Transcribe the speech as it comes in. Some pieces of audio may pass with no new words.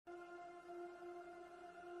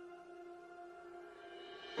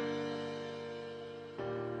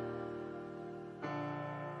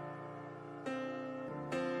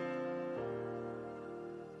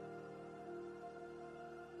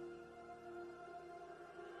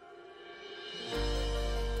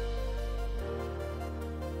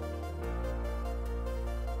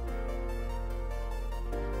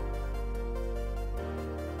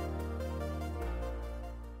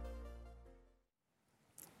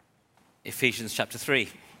Ephesians chapter 3.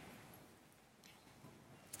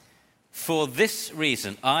 For this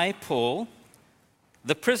reason, I, Paul,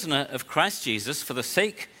 the prisoner of Christ Jesus, for the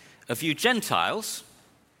sake of you Gentiles,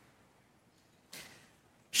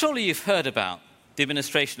 surely you've heard about the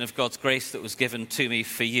administration of God's grace that was given to me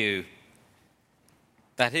for you.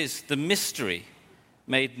 That is, the mystery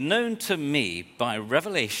made known to me by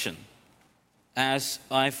revelation, as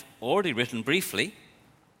I've already written briefly.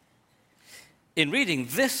 In reading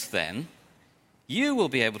this, then, you will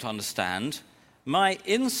be able to understand my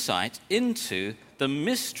insight into the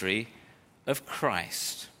mystery of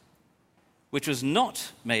Christ, which was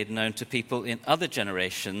not made known to people in other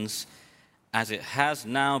generations, as it has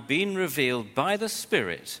now been revealed by the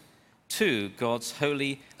Spirit to God's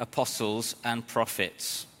holy apostles and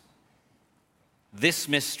prophets. This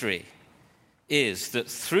mystery is that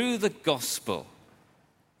through the gospel,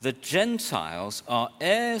 the Gentiles are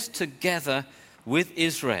heirs together with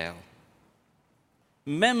Israel,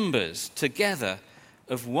 members together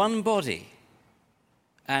of one body,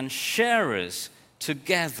 and sharers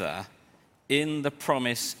together in the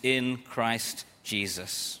promise in Christ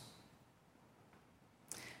Jesus.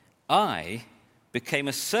 I became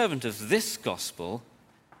a servant of this gospel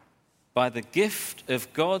by the gift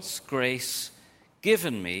of God's grace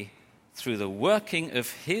given me through the working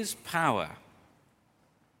of his power.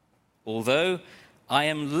 Although I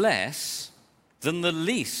am less than the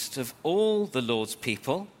least of all the Lord's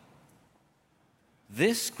people,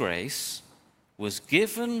 this grace was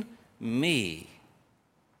given me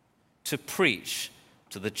to preach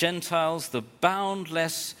to the Gentiles the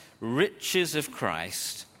boundless riches of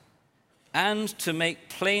Christ, and to make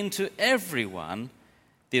plain to everyone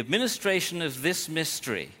the administration of this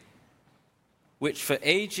mystery, which for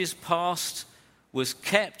ages past was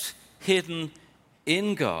kept hidden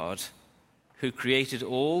in God, who created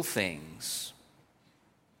all things.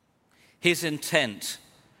 His intent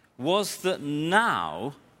was that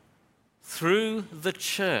now, through the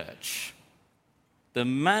church, the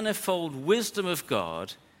manifold wisdom of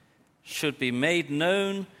God should be made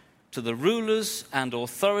known to the rulers and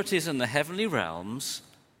authorities in the heavenly realms,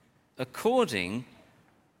 according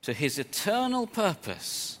to his eternal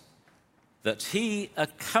purpose that he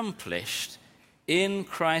accomplished in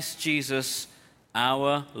Christ Jesus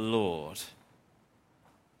our Lord.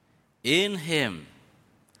 In him,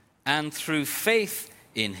 and through faith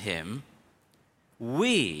in him,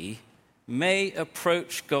 we may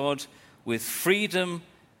approach God with freedom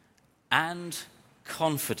and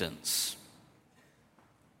confidence.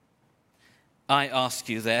 I ask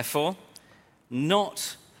you, therefore,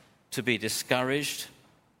 not to be discouraged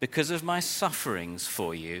because of my sufferings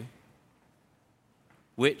for you,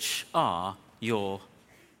 which are your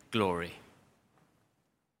glory.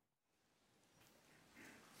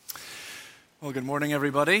 Well, good morning,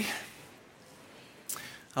 everybody.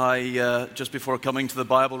 Just before coming to the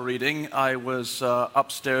Bible reading, I was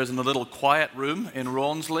upstairs in a little quiet room in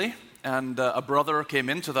Rawnsley, and a brother came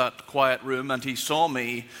into that quiet room, and he saw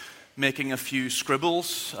me making a few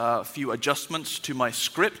scribbles, a few adjustments to my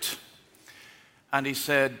script, and he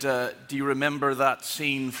said, do you remember that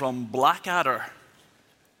scene from Blackadder?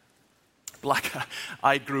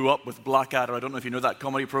 I grew up with Blackadder. I don't know if you know that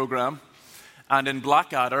comedy program. And in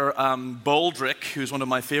Blackadder, Baldric, who's one of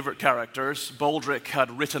my favorite characters, Baldric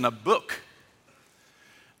had written a book.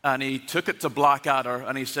 And he took it to Blackadder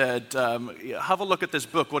and he said, have a look at this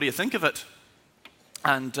book. What do you think of it?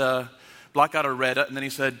 And Blackadder read it and then he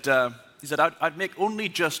said, I'd make only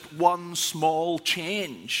just one small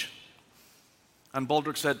change. And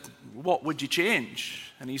Baldric said, what would you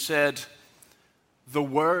change? And he said, the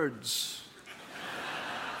words.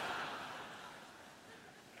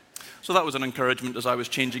 So that was an encouragement as I was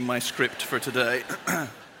changing my script for today.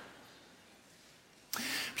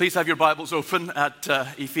 Please have your Bibles open at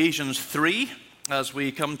Ephesians 3 as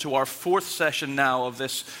we come to our fourth session now of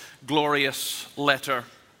this glorious letter.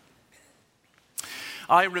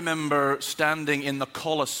 I remember standing in the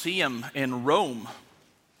Colosseum in Rome.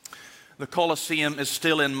 The Colosseum is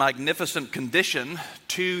still in magnificent condition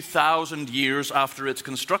 2,000 years after its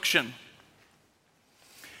construction.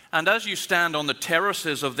 And as you stand on the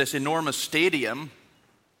terraces of this enormous stadium,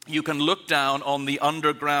 you can look down on the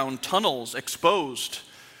underground tunnels exposed.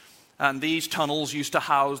 And these tunnels used to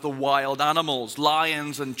house the wild animals,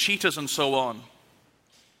 lions and cheetahs and so on.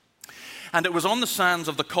 And it was on the sands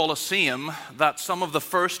of the Colosseum that some of the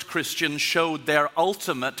first Christians showed their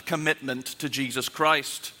ultimate commitment to Jesus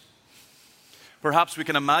Christ. Perhaps we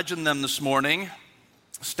can imagine them this morning,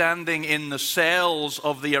 standing in the cells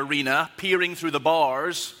of the arena, peering through the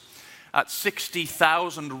bars, at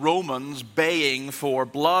 60,000 Romans baying for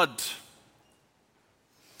blood.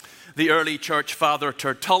 The early church father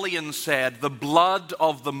Tertullian said, "The blood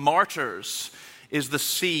of the martyrs is the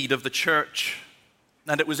seed of the church."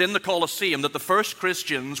 And it was in the Colosseum that the first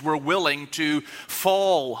Christians were willing to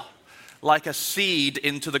fall like a seed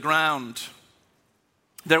into the ground.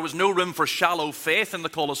 There was no room for shallow faith in the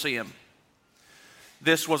Colosseum.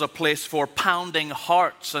 This was a place for pounding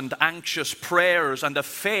hearts and anxious prayers and a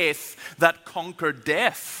faith that conquered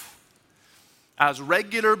death, as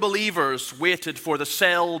regular believers waited for the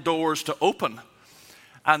cell doors to open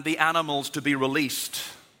and the animals to be released.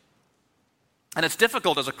 And it's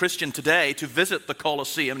difficult as a Christian today to visit the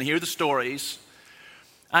Colosseum and hear the stories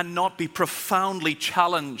and not be profoundly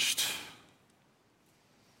challenged.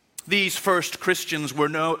 These first Christians were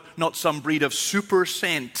not some breed of super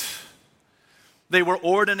saint. They were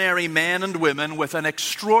ordinary men and women with an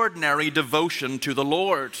extraordinary devotion to the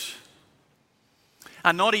Lord.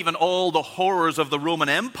 And not even all the horrors of the Roman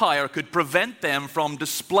Empire could prevent them from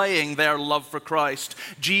displaying their love for Christ.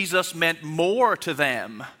 Jesus meant more to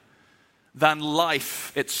them than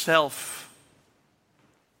life itself.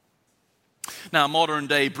 Now,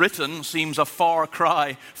 modern-day Britain seems a far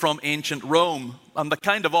cry from ancient Rome, and the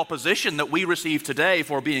kind of opposition that we receive today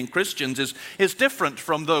for being Christians is different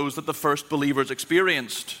from those that the first believers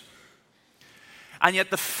experienced. And yet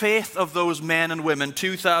the faith of those men and women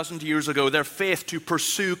 2,000 years ago, their faith to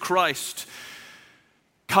pursue Christ,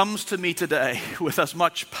 comes to me today with as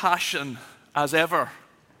much passion as ever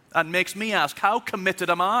and makes me ask, how committed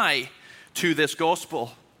am I to this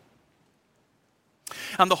gospel?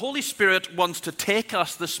 And the Holy Spirit wants to take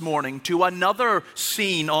us this morning to another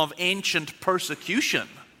scene of ancient persecution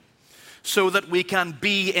so that we can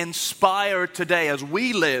be inspired today as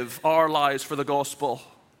we live our lives for the gospel.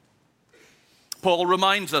 Paul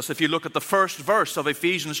reminds us, if you look at the first verse of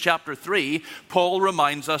Ephesians chapter 3, Paul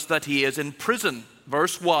reminds us that he is in prison.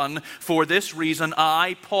 Verse 1, "For this reason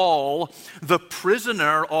I, Paul, the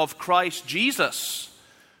prisoner of Christ Jesus,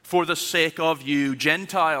 for the sake of you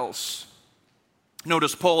Gentiles."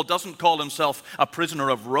 Notice Paul doesn't call himself a prisoner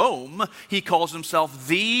of Rome. He calls himself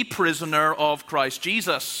the prisoner of Christ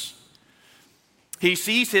Jesus. He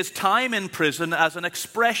sees his time in prison as an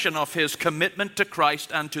expression of his commitment to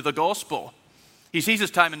Christ and to the gospel. He sees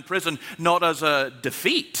his time in prison not as a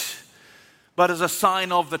defeat, but as a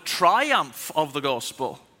sign of the triumph of the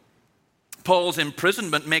gospel. Paul's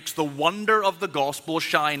imprisonment makes the wonder of the gospel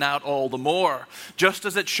shine out all the more, just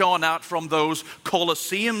as it shone out from those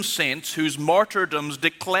Colosseum saints whose martyrdoms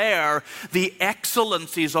declare the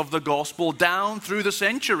excellencies of the gospel down through the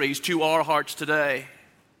centuries to our hearts today.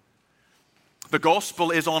 The gospel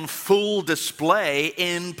is on full display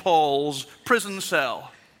in Paul's prison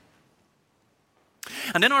cell.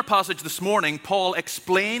 And in our passage this morning, Paul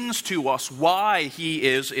explains to us why he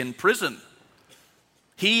is in prison.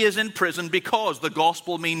 He is in prison because the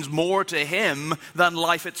gospel means more to him than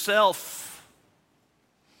life itself.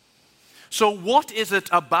 So what is it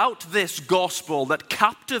about this gospel that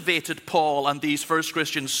captivated Paul and these first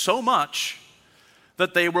Christians so much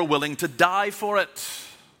that they were willing to die for it?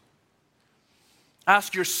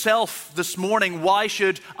 Ask yourself this morning, why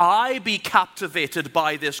should I be captivated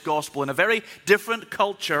by this gospel in a very different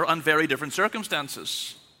culture and very different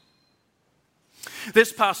circumstances?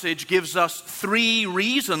 This passage gives us 3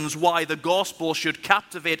 reasons why the gospel should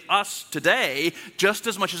captivate us today, just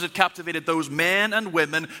as much as it captivated those men and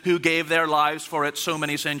women who gave their lives for it so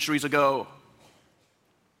many centuries ago.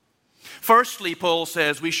 Firstly, Paul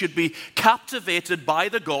says we should be captivated by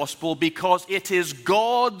the gospel because it is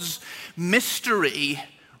God's mystery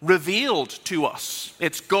revealed to us.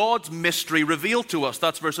 It's God's mystery revealed to us.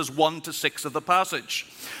 That's verses 1 to 6 of the passage.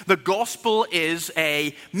 The gospel is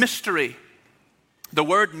a mystery. The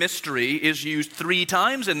word mystery is used 3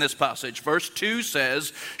 times in this passage. Verse 2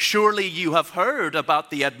 says, "Surely you have heard about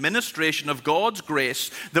the administration of God's grace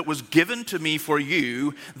that was given to me for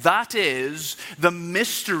you. That is the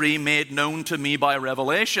mystery made known to me by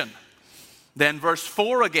revelation." Then verse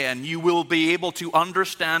 4 again, "You will be able to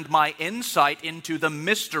understand my insight into the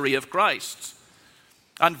mystery of Christ."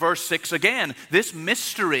 And verse 6 again, "This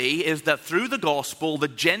mystery is that through the gospel, the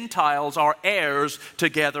Gentiles are heirs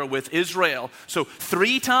together with Israel." So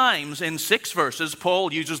 3 times in 6 verses,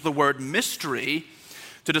 Paul uses the word mystery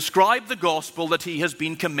to describe the gospel that he has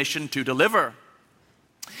been commissioned to deliver.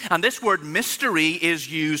 And this word mystery is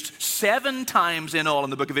used 7 times in all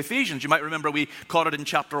in the book of Ephesians. You might remember we caught it in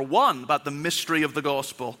chapter 1 about the mystery of the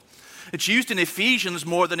gospel. It's used in Ephesians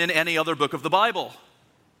more than in any other book of the Bible.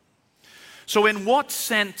 So in what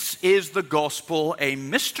sense is the gospel a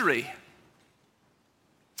mystery?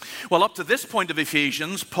 Well, up to this point of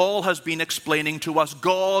Ephesians, Paul has been explaining to us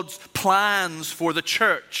God's plans for the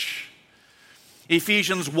church.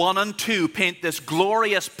 Ephesians 1 and 2 paint this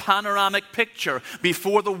glorious panoramic picture.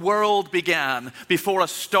 Before the world began, before a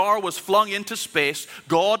star was flung into space,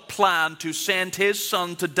 God planned to send his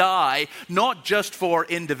Son to die, not just for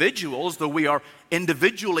individuals, though we are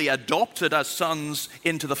individually adopted as sons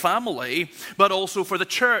into the family, but also for the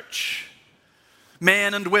church.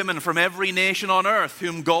 Men and women from every nation on earth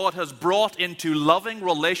whom God has brought into loving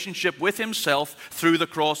relationship with himself through the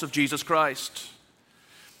cross of Jesus Christ.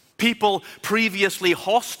 People previously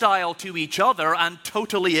hostile to each other and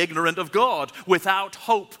totally ignorant of God, without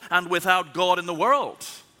hope and without God in the world.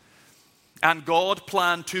 And God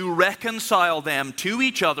planned to reconcile them to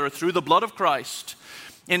each other through the blood of Christ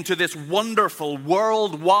into this wonderful,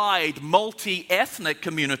 worldwide, multi-ethnic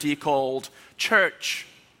community called church.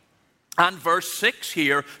 And verse 6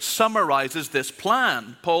 here summarizes this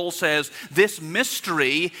plan. Paul says, this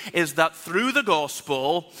mystery is that through the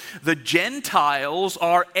gospel, the Gentiles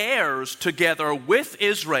are heirs together with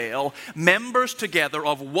Israel, members together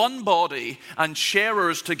of one body, and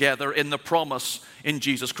sharers together in the promise in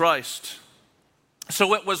Jesus Christ.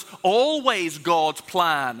 So it was always God's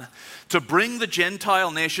plan to bring the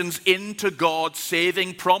Gentile nations into God's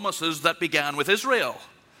saving promises that began with Israel.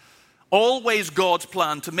 Always God's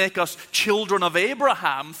plan to make us children of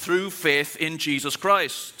Abraham through faith in Jesus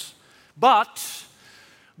Christ. But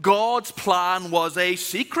God's plan was a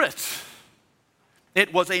secret.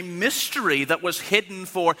 It was a mystery that was hidden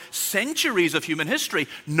for centuries of human history.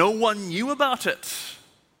 No one knew about it.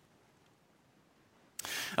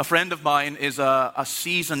 A friend of mine is a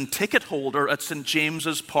season ticket holder at St.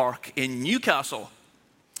 James's Park in Newcastle.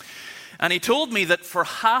 And he told me that for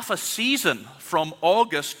half a season, from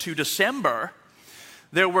August to December,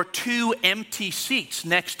 there were 2 empty seats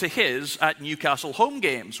next to his at Newcastle home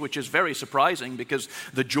games, which is very surprising because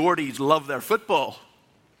the Geordies love their football.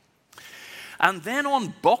 And then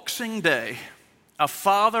on Boxing Day, a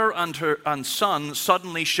father and son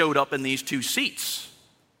suddenly showed up in these 2 seats.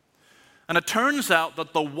 And it turns out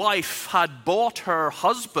that the wife had bought her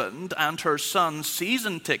husband and her son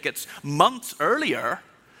season tickets months earlier,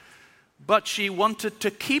 but she wanted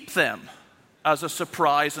to keep them as a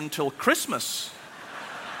surprise until Christmas,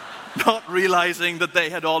 not realizing that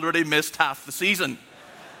they had already missed half the season.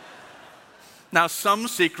 Now, some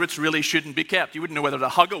secrets really shouldn't be kept. You wouldn't know whether to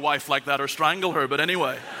hug a wife like that or strangle her, but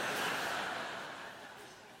anyway.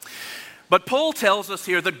 But Paul tells us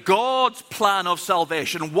here that God's plan of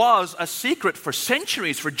salvation was a secret for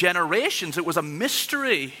centuries, for generations. It was a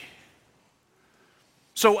mystery.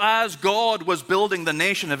 So as God was building the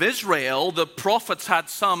nation of Israel, the prophets had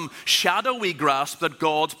some shadowy grasp that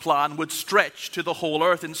God's plan would stretch to the whole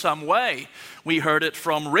earth in some way. We heard it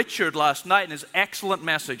from Richard last night in his excellent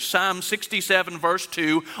message. Psalm 67 verse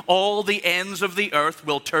 2, all the ends of the earth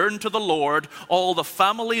will turn to the Lord, all the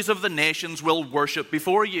families of the nations will worship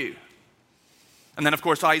before you. And then, of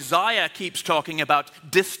course, Isaiah keeps talking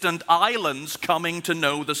about distant islands coming to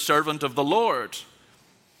know the servant of the Lord.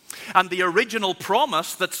 And the original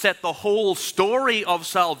promise that set the whole story of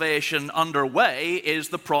salvation underway is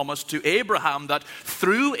the promise to Abraham that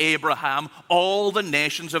through Abraham, all the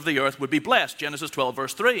nations of the earth would be blessed. Genesis 12,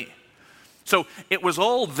 verse 3. So it was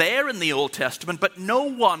all there in the Old Testament, but no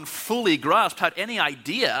one fully grasped, had any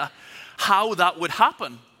idea how that would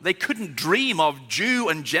happen. They couldn't dream of Jew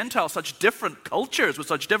and Gentile, such different cultures with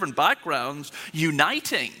such different backgrounds,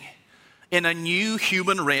 uniting in a new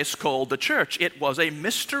human race called the church. It was a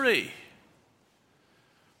mystery.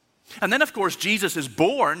 And then, of course, Jesus is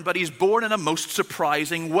born, but he's born in a most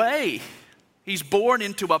surprising way. He's born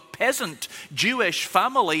into a peasant Jewish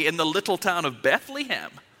family in the little town of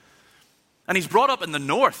Bethlehem. And he's brought up in the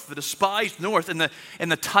north, the despised north, in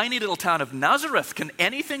the tiny little town of Nazareth. Can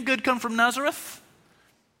anything good come from Nazareth?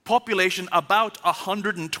 Population about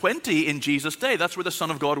 120 in Jesus' day. That's where the Son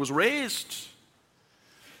of God was raised.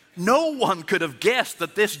 No one could have guessed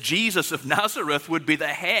that this Jesus of Nazareth would be the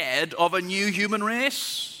head of a new human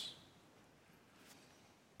race.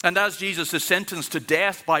 And as Jesus is sentenced to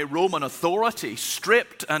death by Roman authority,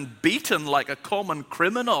 stripped and beaten like a common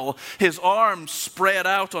criminal, his arms spread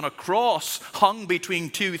out on a cross hung between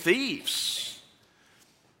 2 thieves,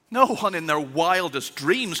 no one in their wildest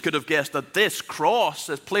dreams could have guessed that this cross,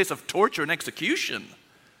 this place of torture and execution,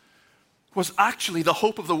 was actually the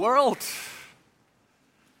hope of the world.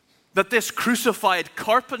 That this crucified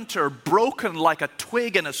carpenter, broken like a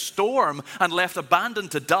twig in a storm and left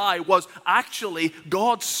abandoned to die, was actually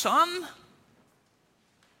God's Son.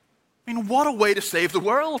 I mean, what a way to save the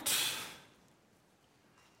world.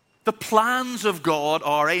 The plans of God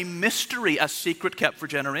are a mystery, a secret kept for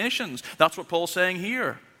generations. That's what Paul's saying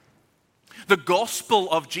here. The gospel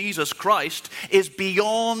of Jesus Christ is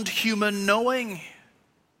beyond human knowing.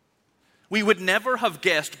 We would never have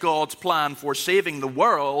guessed God's plan for saving the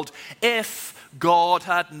world if God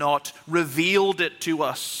had not revealed it to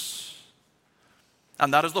us.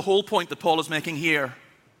 And that is the whole point that Paul is making here.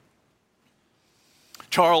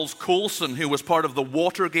 Charles Colson, who was part of the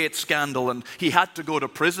Watergate scandal, and he had to go to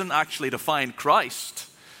prison actually to find Christ.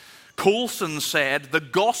 Colson said, the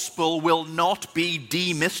gospel will not be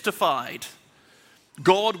demystified.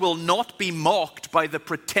 God will not be mocked by the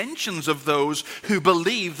pretensions of those who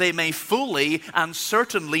believe they may fully and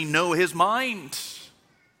certainly know his mind.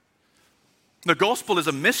 The gospel is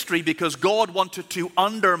a mystery because God wanted to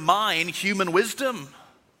undermine human wisdom.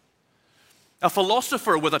 A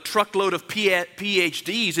philosopher with a truckload of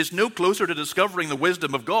PhDs is no closer to discovering the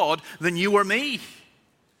wisdom of God than you or me.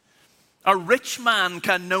 A rich man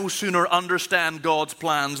can no sooner understand God's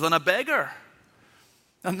plans than a beggar.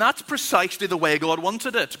 And that's precisely the way God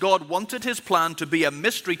wanted it. God wanted his plan to be a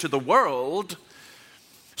mystery to the world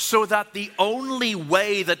so that the only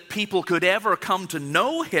way that people could ever come to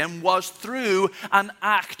know him was through an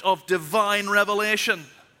act of divine revelation.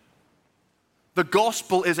 The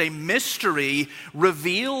gospel is a mystery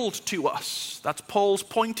revealed to us. That's Paul's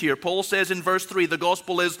point here. Paul says in verse 3, the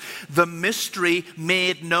gospel is the mystery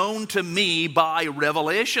made known to me by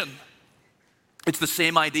revelation. It's the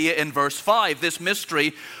same idea in verse 5. This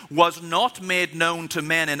mystery was not made known to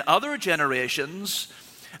men in other generations,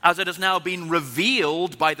 as it has now been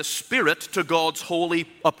revealed by the Spirit to God's holy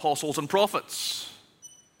apostles and prophets.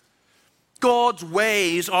 God's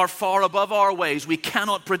ways are far above our ways. We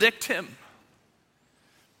cannot predict him.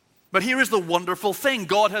 But here is the wonderful thing.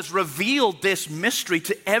 God has revealed this mystery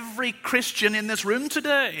to every Christian in this room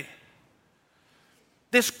today.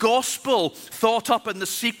 This gospel, thought up in the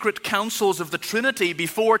secret councils of the Trinity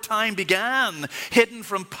before time began, hidden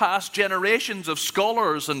from past generations of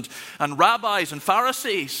scholars and rabbis and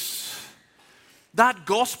Pharisees. That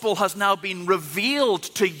gospel has now been revealed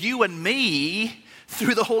to you and me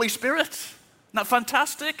through the Holy Spirit. Isn't that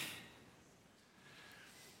fantastic?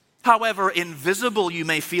 However invisible you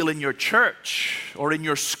may feel in your church or in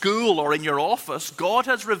your school or in your office, God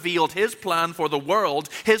has revealed his plan for the world,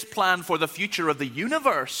 his plan for the future of the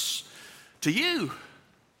universe to you.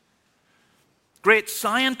 Great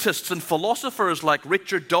scientists and philosophers like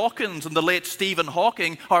Richard Dawkins and the late Stephen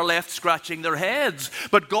Hawking are left scratching their heads.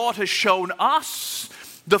 But God has shown us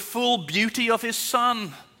the full beauty of his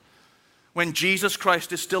Son when Jesus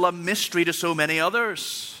Christ is still a mystery to so many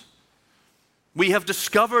others. We have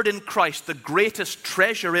discovered in Christ the greatest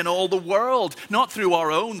treasure in all the world, not through our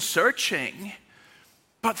own searching,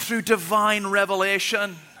 but through divine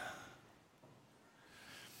revelation.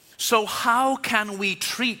 So how can we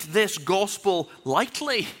treat this gospel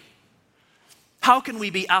lightly? How can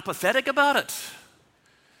we be apathetic about it?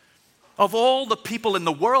 Of all the people in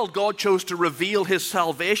the world, God chose to reveal his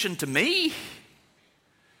salvation to me.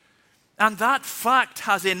 And that fact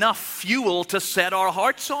has enough fuel to set our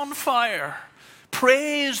hearts on fire.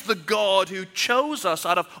 Praise the God who chose us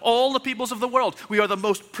out of all the peoples of the world. We are the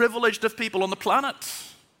most privileged of people on the planet.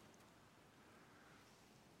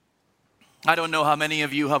 I don't know how many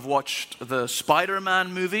of you have watched the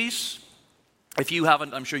Spider-Man movies. If you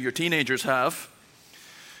haven't, I'm sure your teenagers have.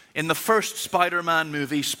 In the first Spider-Man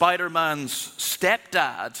movie, Spider-Man's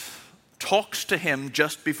stepdad talks to him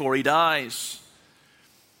just before he dies.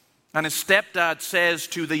 And his stepdad says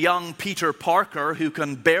to the young Peter Parker, who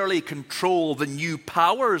can barely control the new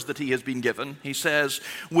powers that he has been given, he says,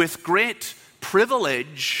 with great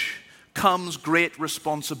privilege comes great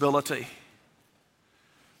responsibility.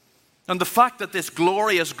 And the fact that this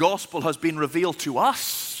glorious gospel has been revealed to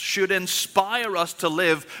us should inspire us to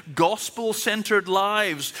live gospel-centered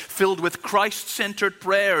lives filled with Christ-centered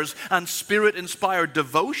prayers and Spirit-inspired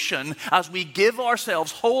devotion as we give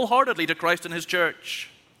ourselves wholeheartedly to Christ and his church.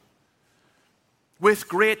 With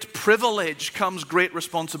great privilege comes great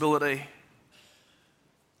responsibility.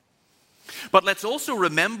 But let's also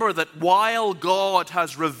remember that while God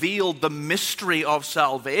has revealed the mystery of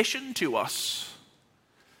salvation to us,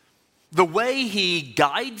 the way he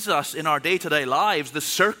guides us in our day-to-day lives, the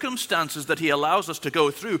circumstances that he allows us to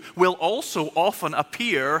go through, will also often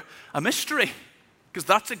appear a mystery, because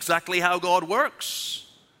that's exactly how God works.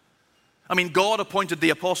 I mean, God appointed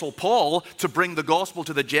the Apostle Paul to bring the gospel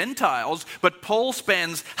to the Gentiles, but Paul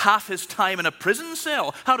spends half his time in a prison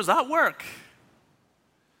cell. How does that work?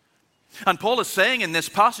 And Paul is saying in this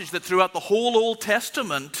passage that throughout the whole Old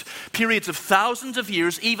Testament, periods of thousands of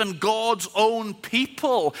years, even God's own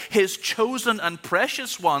people, his chosen and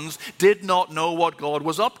precious ones, did not know what God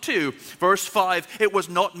was up to. Verse 5, it was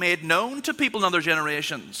not made known to people in other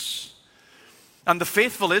generations. And the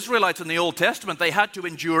faithful Israelites in the Old Testament, they had to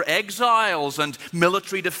endure exiles and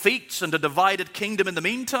military defeats and a divided kingdom in the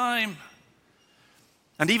meantime.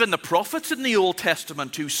 And even the prophets in the Old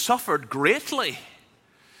Testament who suffered greatly,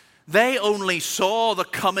 they only saw the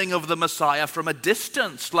coming of the Messiah from a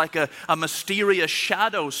distance, like a mysterious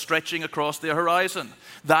shadow stretching across the horizon.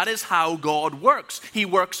 That is how God works. He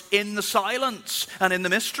works in the silence and in the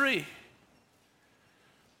mystery.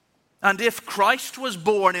 And if Christ was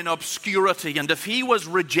born in obscurity, and if he was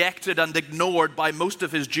rejected and ignored by most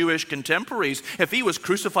of his Jewish contemporaries, if he was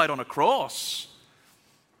crucified on a cross,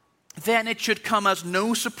 then it should come as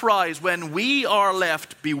no surprise when we are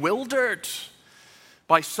left bewildered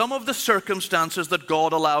by some of the circumstances that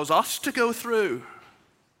God allows us to go through.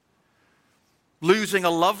 Losing a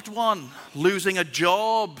loved one, losing a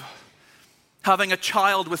job, having a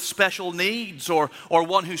child with special needs, or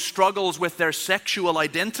one who struggles with their sexual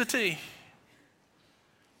identity.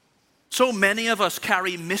 So many of us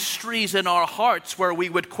carry mysteries in our hearts where we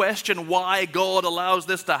would question why God allows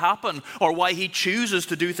this to happen or why he chooses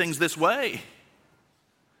to do things this way.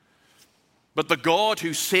 But the God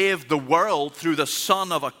who saved the world through the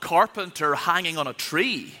son of a carpenter hanging on a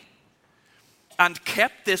tree and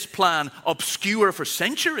kept this plan obscure for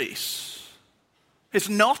centuries is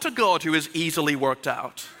not a God who is easily worked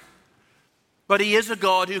out, but he is a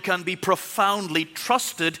God who can be profoundly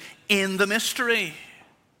trusted in the mystery.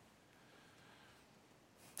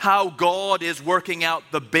 How God is working out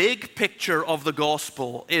the big picture of the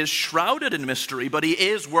gospel is shrouded in mystery, but he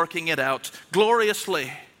is working it out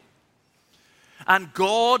gloriously. And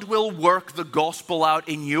God will work the gospel out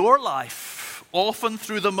in your life, often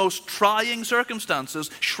through the most trying circumstances,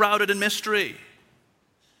 shrouded in mystery.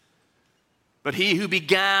 But he who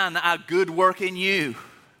began a good work in you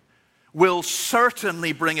will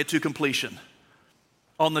certainly bring it to completion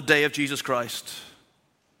on the day of Jesus Christ.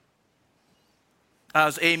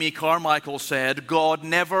 As Amy Carmichael said, God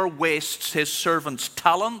never wastes his servants'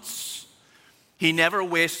 talents, he never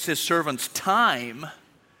wastes his servants' time,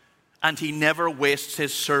 and he never wastes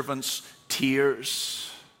his servants'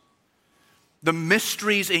 tears. The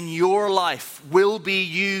mysteries in your life will be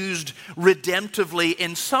used redemptively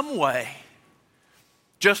in some way,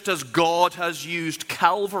 just as God has used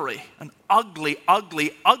Calvary, an ugly,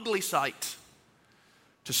 ugly, ugly sight,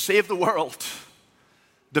 to save the world,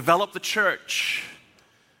 develop the church,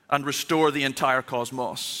 and restore the entire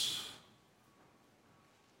cosmos.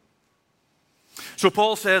 So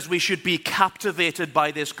Paul says we should be captivated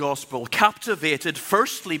by this gospel. Captivated,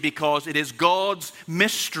 firstly, because it is God's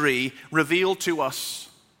mystery revealed to us.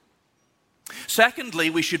 Secondly,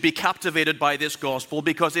 we should be captivated by this gospel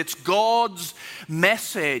because it's God's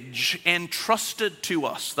message entrusted to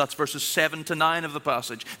us. That's verses 7 to 9 of the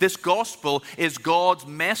passage. This gospel is God's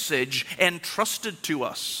message entrusted to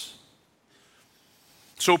us.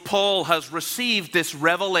 So Paul has received this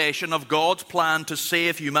revelation of God's plan to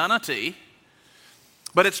save humanity,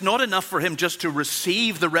 but it's not enough for him just to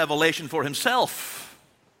receive the revelation for himself,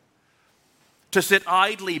 to sit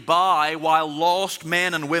idly by while lost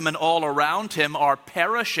men and women all around him are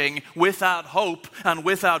perishing without hope and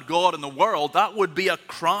without God in the world. That would be a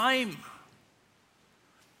crime.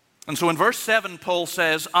 And so in verse 7, Paul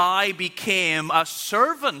says, I became a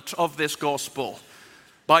servant of this gospel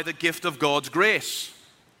by the gift of God's grace.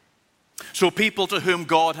 So people to whom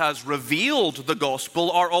God has revealed the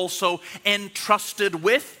gospel are also entrusted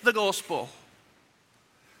with the gospel.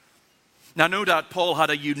 Now, no doubt Paul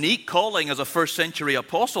had a unique calling as a first century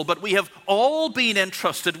apostle, but we have all been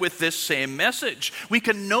entrusted with this same message. We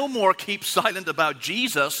can no more keep silent about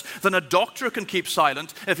Jesus than a doctor can keep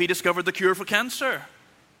silent if he discovered the cure for cancer.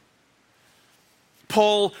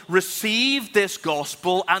 Paul received this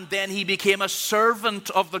gospel and then he became a servant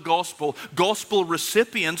of the gospel. Gospel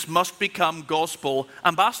recipients must become gospel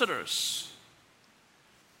ambassadors.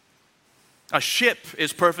 A ship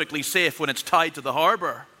is perfectly safe when it's tied to the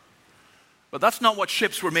harbor. But that's not what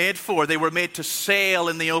ships were made for. They were made to sail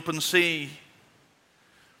in the open sea.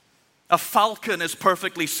 A falcon is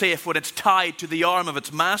perfectly safe when it's tied to the arm of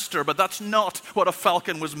its master, but that's not what a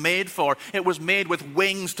falcon was made for. It was made with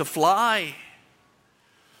wings to fly.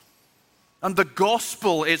 And the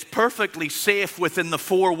gospel is perfectly safe within the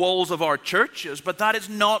four walls of our churches, but that is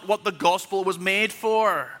not what the gospel was made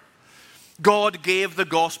for. God gave the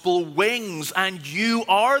gospel wings, and you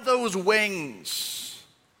are those wings.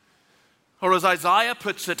 Or as Isaiah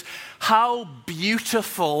puts it, how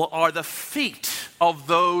beautiful are the feet of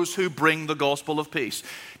those who bring the gospel of peace.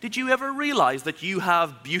 Did you ever realize that you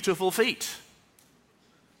have beautiful feet?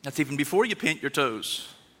 That's even before you paint your toes.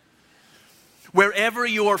 Wherever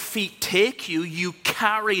your feet take you, you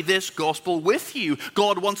carry this gospel with you.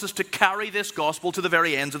 God wants us to carry this gospel to the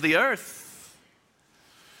very ends of the earth.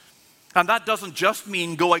 And that doesn't just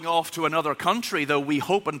mean going off to another country, though we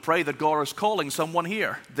hope and pray that God is calling someone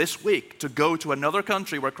here this week to go to another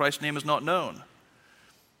country where Christ's name is not known.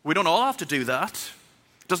 We don't all have to do that.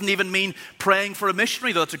 It doesn't even mean praying for a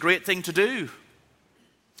missionary, though it's a great thing to do.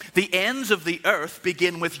 The ends of the earth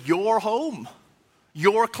begin with your home,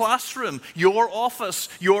 your classroom, your office,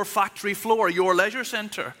 your factory floor, your leisure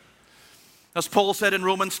center. As Paul said in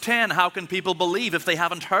Romans 10, how can people believe if they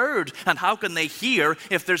haven't heard? And how can they hear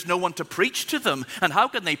if there's no one to preach to them? And how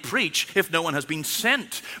can they preach if no one has been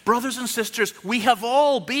sent? Brothers and sisters, we have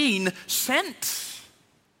all been sent.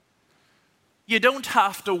 You don't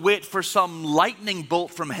have to wait for some lightning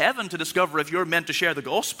bolt from heaven to discover if you're meant to share the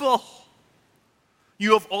gospel.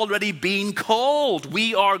 You have already been called.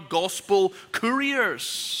 We are gospel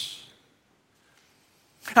couriers.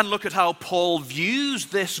 And look at how Paul views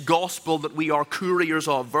this gospel that we are couriers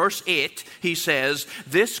of. Verse 8, he says,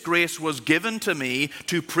 "This grace was given to me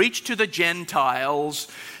to preach to the Gentiles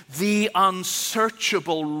the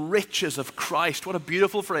unsearchable riches of Christ." What a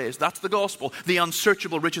beautiful phrase. That's the gospel. The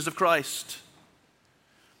unsearchable riches of Christ.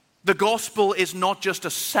 The gospel is not just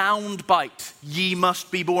a sound bite. Ye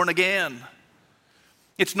must be born again.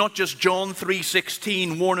 It's not just John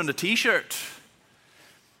 3:16 worn on a t-shirt.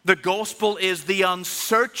 The gospel is the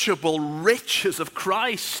unsearchable riches of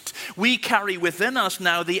Christ. We carry within us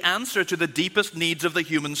now the answer to the deepest needs of the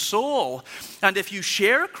human soul. And if you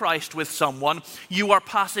share Christ with someone, you are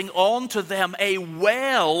passing on to them a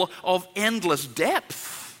well of endless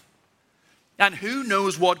depth. And who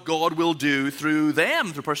knows what God will do through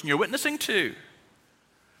them, the person you're witnessing to.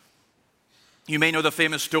 You may know the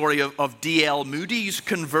famous story of D.L. Moody's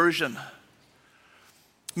conversion.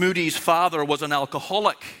 Moody's father was an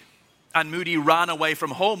alcoholic, and Moody ran away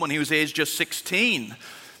from home when he was aged just 16,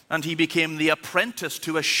 and he became the apprentice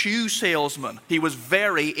to a shoe salesman. He was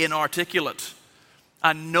very inarticulate,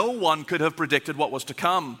 and no one could have predicted what was to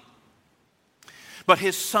come. But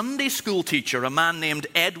his Sunday school teacher, a man named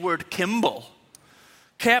Edward Kimball,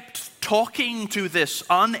 kept talking to this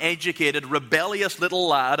uneducated, rebellious little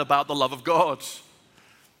lad about the love of God.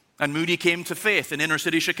 And Moody came to faith in inner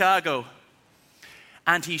city Chicago.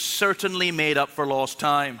 And he certainly made up for lost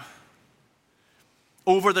time.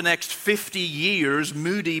 Over the next 50 years,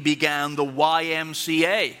 Moody began the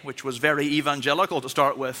YMCA, which was very evangelical to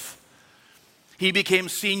start with. He became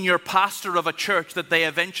senior pastor of a church that they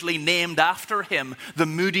eventually named after him, the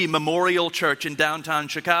Moody Memorial Church in downtown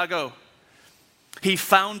Chicago. He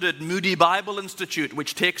founded Moody Bible Institute,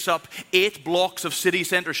 which takes up 8 blocks of city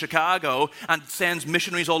center Chicago and sends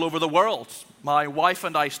missionaries all over the world. My wife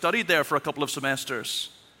and I studied there for a couple of semesters.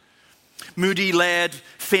 Moody led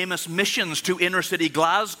famous missions to inner city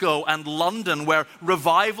Glasgow and London, where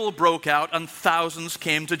revival broke out and thousands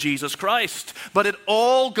came to Jesus Christ. But it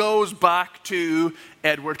all goes back to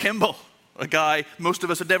Edward Kimball, a guy most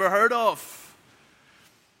of us had never heard of.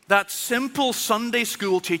 That simple Sunday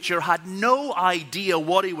school teacher had no idea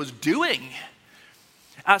what he was doing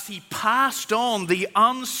as he passed on the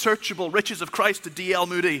unsearchable riches of Christ to D.L.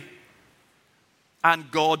 Moody.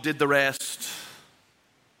 And God did the rest.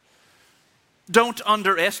 Don't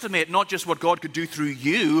underestimate not just what God could do through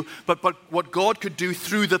you, but what God could do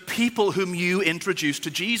through the people whom you introduce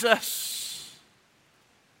to Jesus.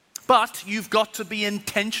 But you've got to be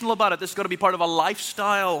intentional about it. This has got to be part of a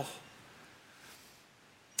lifestyle.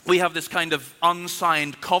 We have this kind of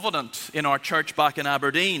unsigned covenant in our church back in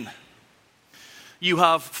Aberdeen. You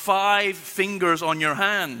have 5 fingers on your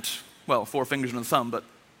hand. Well, 4 fingers and a thumb, but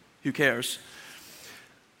who cares?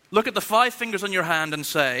 Look at the 5 fingers on your hand and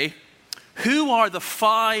say, who are the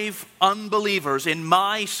 5 unbelievers in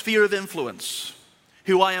my sphere of influence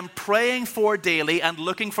who I am praying for daily and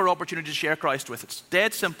looking for opportunity to share Christ with? It's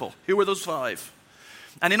dead simple. Who are those 5?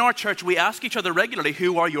 And in our church, we ask each other regularly,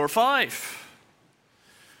 who are your 5?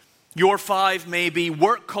 Your 5 may be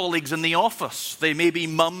work colleagues in the office. They may be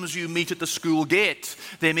mums you meet at the school gate.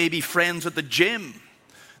 They may be friends at the gym.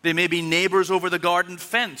 They may be neighbors over the garden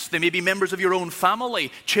fence. They may be members of your own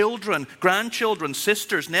family, children, grandchildren,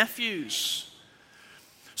 sisters, nephews.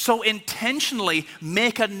 So intentionally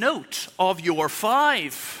make a note of your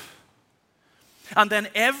 5. And then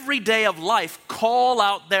every day of life, call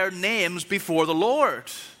out their names before the Lord.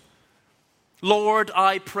 Lord,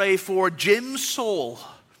 I pray for Jim's soul.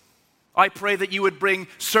 I pray that you would bring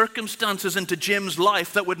circumstances into Jim's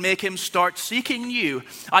life that would make him start seeking you.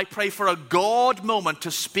 I pray for a God moment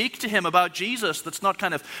to speak to him about Jesus that's not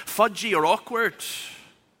kind of fudgy or awkward.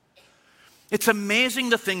 It's amazing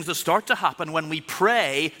the things that start to happen when we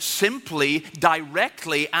pray simply,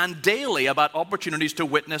 directly, and daily about opportunities to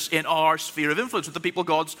witness in our sphere of influence with the people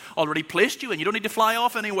God's already placed you in. You don't need to fly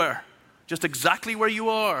off anywhere, just exactly where you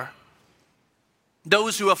are.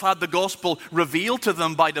 Those who have had the gospel revealed to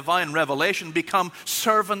them by divine revelation become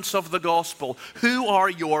servants of the gospel. Who are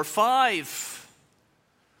your 5?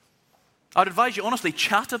 I'd advise you, honestly,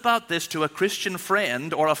 chat about this to a Christian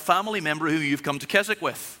friend or a family member who you've come to Keswick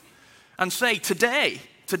with. And say, today,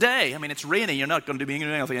 I mean, it's rainy, you're not going to be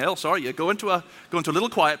doing anything else, are you? Go into a little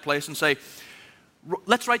quiet place and say,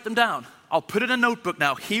 let's write them down. I'll put in a notebook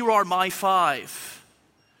now. Here are my 5.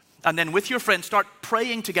 And then with your friends, start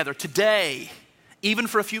praying together today, even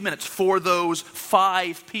for a few minutes, for those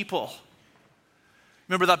 5 people.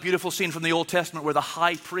 Remember that beautiful scene from the Old Testament where the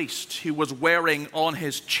high priest, who was wearing on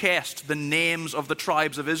his chest the names of the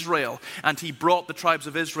tribes of Israel, and he brought the tribes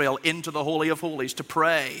of Israel into the Holy of Holies to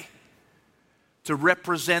pray, to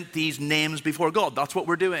represent these names before God. That's what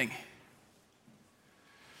we're doing.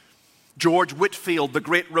 George Whitefield, the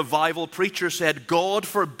great revival preacher, said, God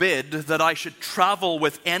forbid that I should travel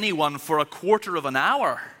with anyone for a quarter of an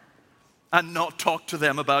hour and not talk to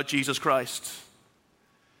them about Jesus Christ.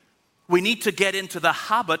 We need to get into the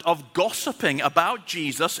habit of gossiping about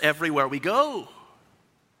Jesus everywhere we go.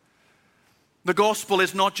 The gospel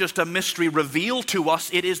is not just a mystery revealed to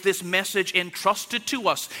us, it is this message entrusted to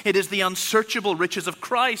us. It is the unsearchable riches of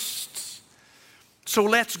Christ. So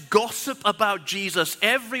let's gossip about Jesus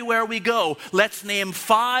everywhere we go. Let's name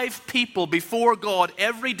 5 people before God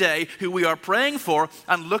every day who we are praying for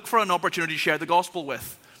and look for an opportunity to share the gospel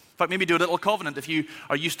with. In fact, maybe do a little covenant. If you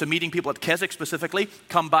are used to meeting people at Keswick specifically,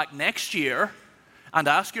 come back next year and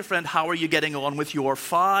ask your friend, how are you getting on with your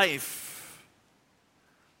 5?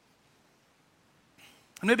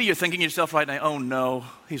 And maybe you're thinking to yourself right now, oh no,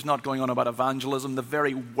 he's not going on about evangelism, the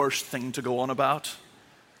very worst thing to go on about.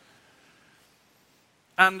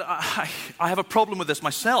 And I have a problem with this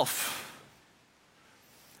myself.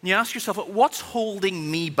 And you ask yourself, what's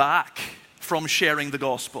holding me back from sharing the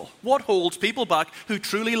gospel? What holds people back who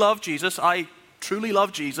truly love Jesus? I truly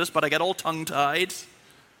love Jesus, but I get all tongue-tied.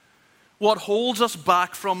 What holds us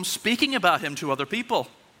back from speaking about him to other people?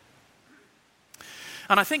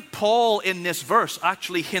 And I think Paul in this verse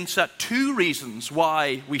actually hints at 2 reasons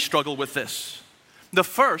why we struggle with this. The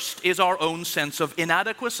first is our own sense of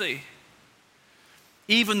inadequacy.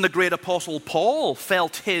 Even the great apostle Paul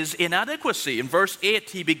felt his inadequacy. In verse 8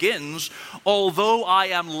 he begins, although I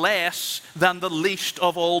am less than the least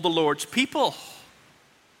of all the Lord's people.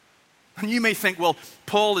 And you may think, well,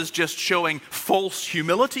 Paul is just showing false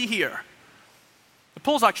humility here.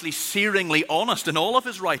 Paul's actually searingly honest in all of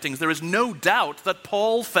his writings. There is no doubt that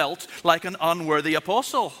Paul felt like an unworthy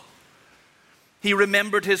apostle. He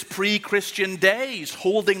remembered his pre-Christian days,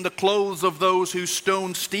 holding the clothes of those who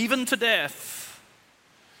stoned Stephen to death.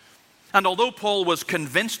 And although Paul was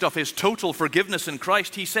convinced of his total forgiveness in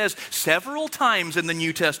Christ, he says several times in the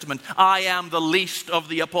New Testament, I am the least of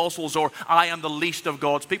the apostles, or I am the least of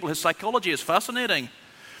God's people. His psychology is fascinating.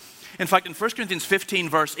 In fact, in 1 Corinthians 15,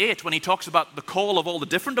 verse 8, when he talks about the call of all the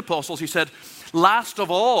different apostles, he said, last of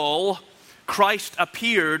all, Christ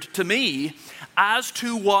appeared to me as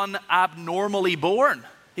to one abnormally born.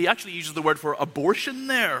 He actually uses the word for abortion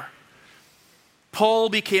there. Paul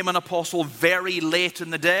became an apostle very late in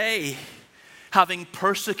the day, having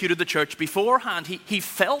persecuted the church beforehand. He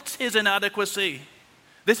felt his inadequacy.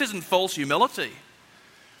 This isn't false humility.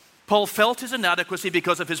 Paul felt his inadequacy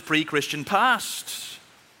because of his pre-Christian past.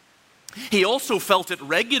 He also felt it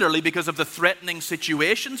regularly because of the threatening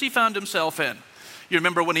situations he found himself in. You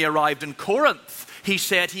remember when he arrived in Corinth, he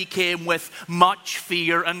said he came with much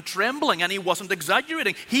fear and trembling, and he wasn't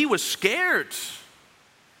exaggerating. He was scared.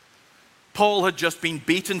 Paul had just been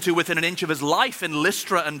beaten to within an inch of his life in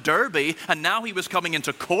Lystra and Derbe, and now he was coming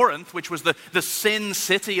into Corinth, which was the sin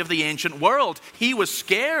city of the ancient world. He was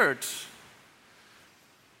scared.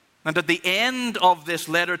 And at the end of this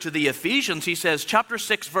letter to the Ephesians, he says, chapter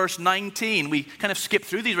 6, verse 19, we kind of skip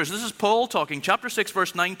through these verses. This is Paul talking. Chapter 6,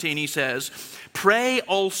 verse 19, he says, pray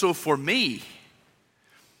also for me,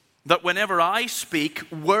 that whenever I speak,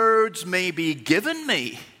 words may be given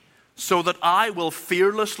me, so that I will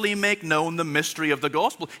fearlessly make known the mystery of the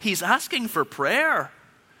gospel. He's asking for prayer.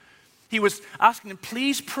 He was asking him,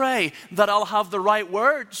 please pray that I'll have the right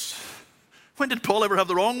words. When did Paul ever have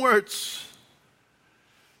the wrong words?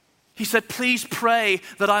 He said, please pray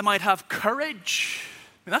that I might have courage.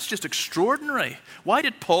 I mean, that's just extraordinary. Why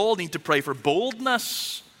did Paul need to pray for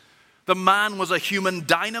boldness? The man was a human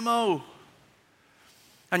dynamo.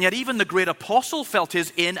 And yet even the great apostle felt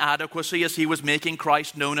his inadequacy as he was making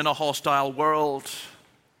Christ known in a hostile world.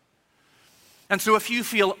 And so if you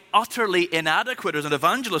feel utterly inadequate as an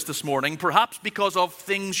evangelist this morning, perhaps because of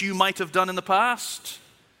things you might have done in the past,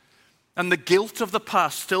 and the guilt of the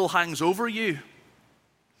past still hangs over you,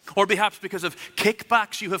 or perhaps because of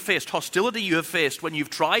kickbacks you have faced, hostility you have faced when you've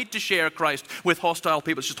tried to share Christ with hostile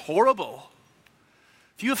people, it's just horrible.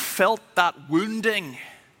 If you have felt that wounding,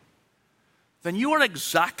 then you are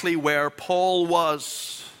exactly where Paul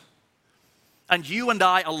was. And you and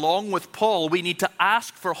I, along with Paul, we need to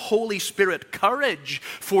ask for Holy Spirit courage,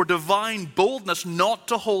 for divine boldness, not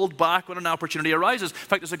to hold back when an opportunity arises. In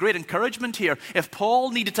fact, there's a great encouragement here. If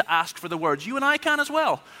Paul needed to ask for the words, you and I can as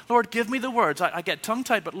well. Lord, give me the words. I get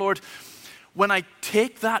tongue-tied, but Lord, when I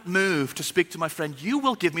take that move to speak to my friend, you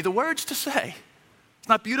will give me the words to say. Isn't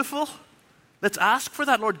that beautiful? Let's ask for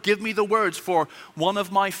that. Lord, give me the words for one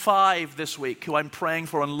of my 5 this week who I'm praying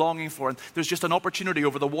for and longing for. And there's just an opportunity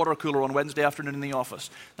over the water cooler on Wednesday afternoon in the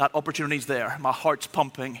office. That opportunity's there. My heart's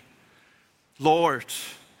pumping. Lord,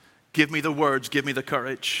 give me the words, give me the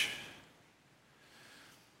courage.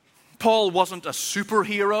 Paul wasn't a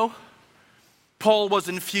superhero. Paul was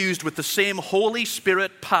infused with the same Holy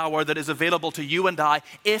Spirit power that is available to you and I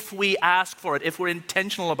if we ask for it, if we're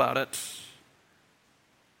intentional about it.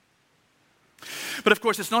 But of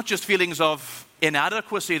course, it's not just feelings of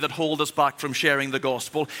inadequacy that hold us back from sharing the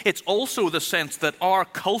gospel. It's also the sense that our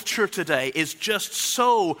culture today is just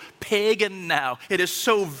so pagan now. It is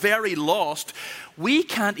so very lost. We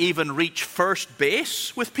can't even reach first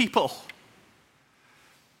base with people.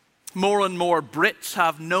 More and more Brits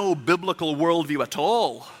have no biblical worldview at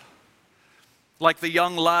all. Like the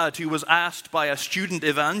young lad who was asked by a student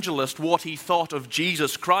evangelist what he thought of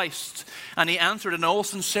Jesus Christ. And he answered in all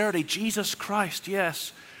sincerity, Jesus Christ,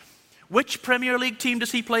 yes. Which Premier League team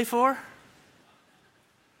does he play for?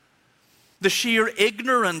 The sheer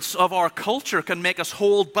ignorance of our culture can make us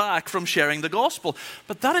hold back from sharing the gospel.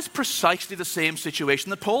 But that is precisely the same situation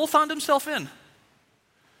that Paul found himself in. In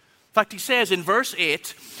fact, he says in verse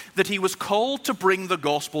 8 that he was called to bring the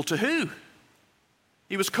gospel to who?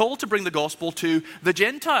 He was called to bring the gospel to the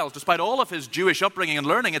Gentiles. Despite all of his Jewish upbringing and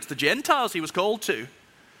learning, it's the Gentiles he was called to.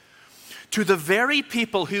 To the very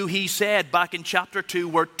people who he said back in chapter 2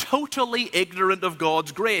 were totally ignorant of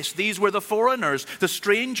God's grace. These were the foreigners, the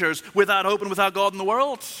strangers, without hope and without God in the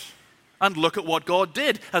world. And look at what God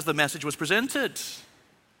did as the message was presented.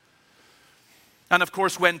 And of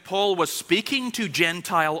course, when Paul was speaking to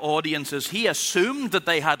Gentile audiences, he assumed that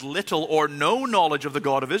they had little or no knowledge of the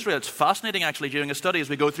God of Israel. It's fascinating, actually, during a study as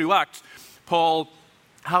we go through Acts, Paul,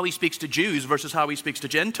 how he speaks to Jews versus how he speaks to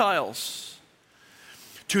Gentiles.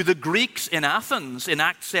 To the Greeks in Athens, in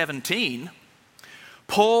Acts 17,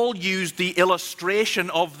 Paul used the illustration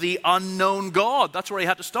of the unknown God. That's where he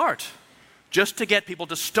had to start, just to get people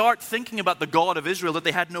to start thinking about the God of Israel that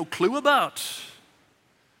they had no clue about.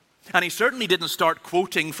 And he certainly didn't start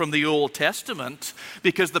quoting from the Old Testament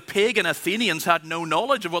because the pagan Athenians had no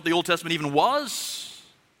knowledge of what the Old Testament even was.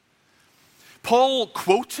 Paul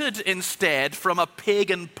quoted instead from a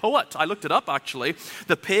pagan poet. I looked it up, actually.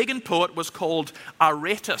 The pagan poet was called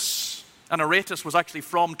Aratus. And Aratus was actually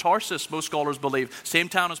from Tarsus, most scholars believe, same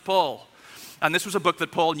town as Paul. And this was a book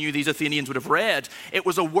that Paul knew these Athenians would have read. It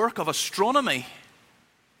was a work of astronomy.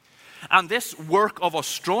 And this work of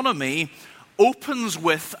astronomy opens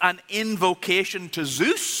with an invocation to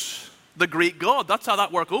Zeus, the Greek god. That's how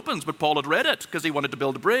that work opens, but Paul had read it because he wanted to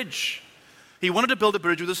build a bridge. He wanted to build a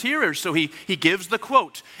bridge with his hearers, so he gives the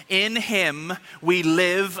quote, "In him we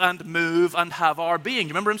live and move and have our being." You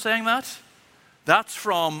remember him saying that? That's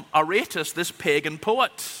from Aratus, this pagan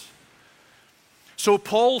poet. So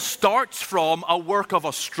Paul starts from a work of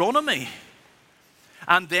astronomy,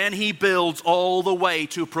 and then he builds all the way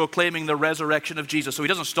to proclaiming the resurrection of Jesus. So he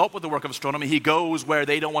doesn't stop with the work of astronomy. He goes where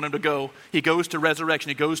they don't want him to go. He goes to resurrection.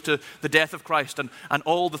 He goes to the death of Christ and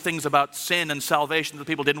all the things about sin and salvation that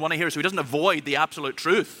people didn't want to hear. So he doesn't avoid the absolute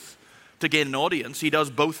truth to gain an audience. He does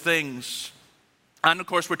both things. And of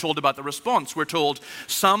course, we're told about the response. We're told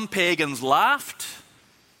some pagans laughed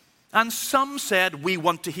and some said, "We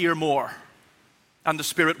want to hear more." And the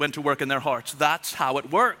Spirit went to work in their hearts. That's how it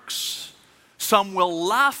works. Some will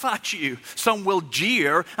laugh at you. Some will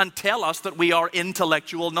jeer and tell us that we are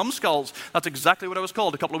intellectual numbskulls. That's exactly what I was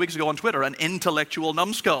called a couple of weeks ago on Twitter, an intellectual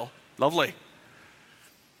numbskull. Lovely.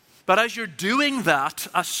 But as you're doing that,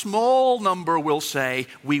 a small number will say,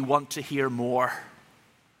 "We want to hear more."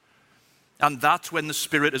 And that's when the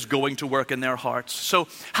Spirit is going to work in their hearts. So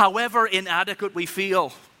however inadequate we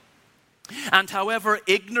feel, and however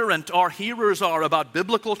ignorant our hearers are about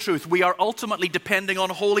biblical truth, we are ultimately depending on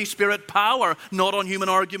Holy Spirit power, not on human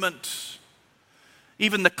argument.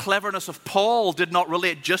 Even the cleverness of Paul did not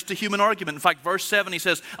relate just to human argument. In fact, verse 7, he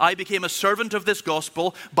says, I became a servant of this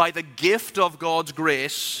gospel by the gift of God's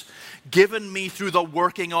grace given me through the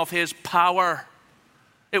working of his power.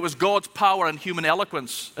 It was God's power and human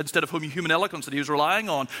eloquence instead of human eloquence that he was relying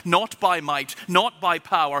on. Not by might, not by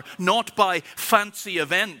power, not by fancy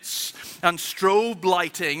events and strobe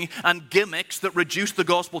lighting and gimmicks that reduce the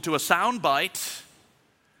gospel to a soundbite,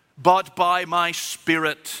 but by my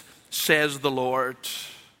Spirit, says the Lord.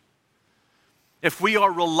 If we are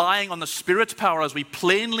relying on the Spirit's power as we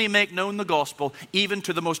plainly make known the gospel, even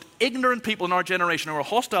to the most ignorant people in our generation who are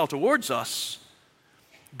hostile towards us,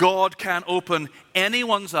 God can open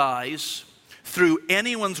anyone's eyes through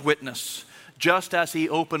anyone's witness, just as he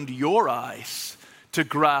opened your eyes to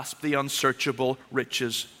grasp the unsearchable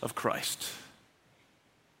riches of Christ.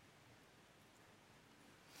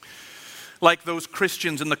 Like those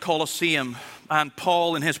Christians in the Colosseum and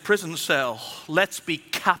Paul in his prison cell, let's be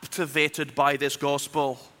captivated by this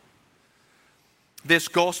gospel. This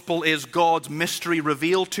gospel is God's mystery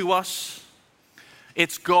revealed to us.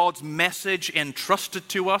 It's God's message entrusted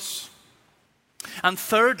to us. And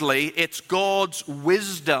thirdly, it's God's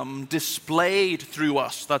wisdom displayed through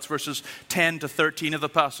us. That's verses 10 to 13 of the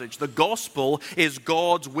passage. The gospel is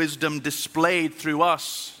God's wisdom displayed through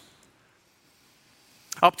us.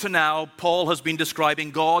 Up to now, Paul has been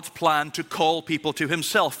describing God's plan to call people to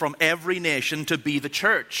himself from every nation to be the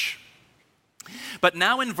church. But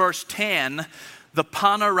now in verse 10, the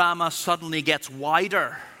panorama suddenly gets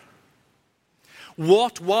wider.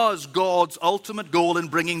 What was God's ultimate goal in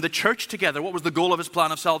bringing the church together? What was the goal of his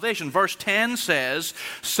plan of salvation? Verse 10 says,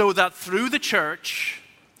 so that through the church,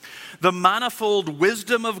 the manifold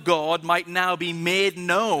wisdom of God might now be made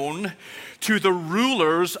known to the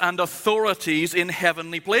rulers and authorities in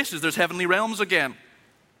heavenly places. There's heavenly realms again,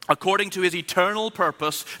 according to his eternal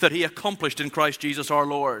purpose that he accomplished in Christ Jesus our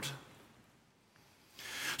Lord.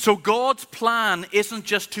 So God's plan isn't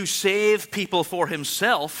just to save people for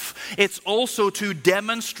himself, it's also to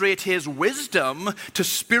demonstrate his wisdom to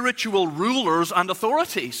spiritual rulers and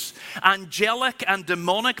authorities, angelic and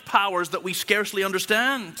demonic powers that we scarcely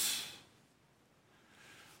understand.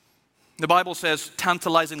 The Bible says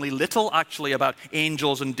tantalizingly little, actually, about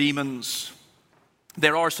angels and demons.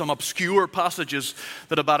 There are some obscure passages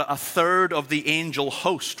that about a third of the angel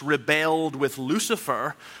host rebelled with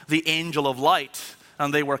Lucifer, the angel of light,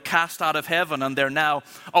 and they were cast out of heaven, and they're now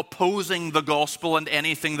opposing the gospel and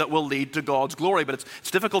anything that will lead to God's glory. But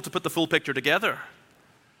it's difficult to put the full picture together.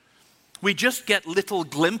 We just get little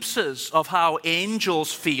glimpses of how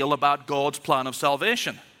angels feel about God's plan of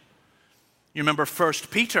salvation. You remember 1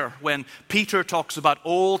 Peter, when Peter talks about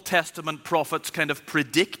Old Testament prophets kind of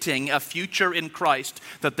predicting a future in Christ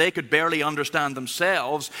that they could barely understand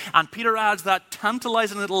themselves. And Peter adds that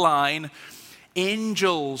tantalizing little line,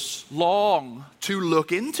 angels long to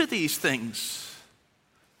look into these things.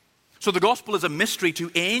 So the gospel is a mystery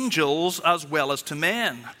to angels as well as to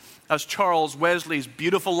men. As Charles Wesley's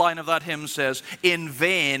beautiful line of that hymn says, in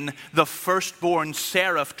vain the firstborn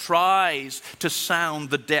seraph tries to sound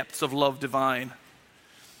the depths of love divine.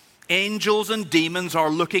 Angels and demons are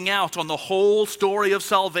looking out on the whole story of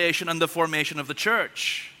salvation and the formation of the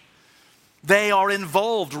church. They are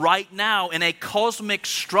involved right now in a cosmic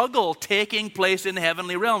struggle taking place in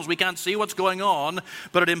heavenly realms. We can't see what's going on,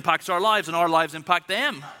 but it impacts our lives, and our lives impact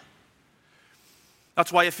them.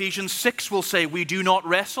 That's why Ephesians 6 will say, we do not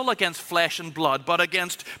wrestle against flesh and blood, but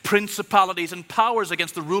against principalities and powers,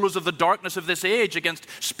 against the rulers of the darkness of this age, against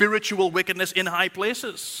spiritual wickedness in high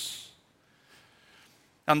places.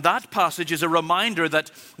 And that passage is a reminder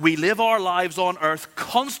that we live our lives on earth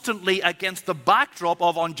constantly against the backdrop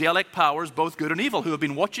of angelic powers, both good and evil, who have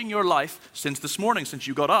been watching your life since this morning, since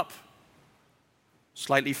you got up.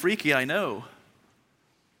 Slightly freaky, I know.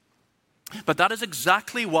 But that is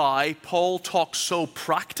exactly why Paul talks so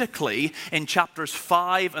practically in chapters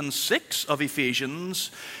 5 and 6 of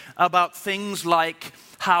Ephesians about things like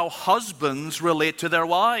how husbands relate to their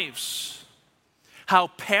wives, how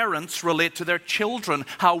parents relate to their children,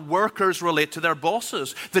 how workers relate to their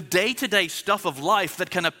bosses. The day-to-day stuff of life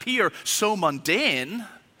that can appear so mundane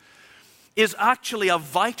is actually a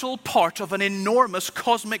vital part of an enormous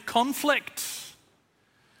cosmic conflict.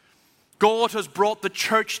 God has brought the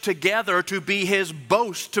church together to be his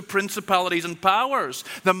boast to principalities and powers.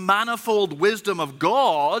 The manifold wisdom of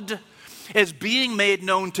God is being made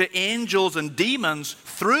known to angels and demons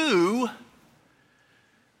through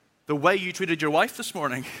the way you treated your wife this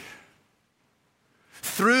morning,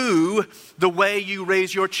 through the way you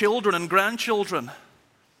raise your children and grandchildren,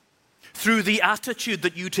 through the attitude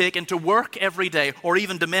that you take into work every day or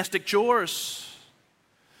even domestic chores.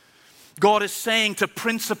 God is saying to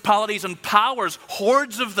principalities and powers,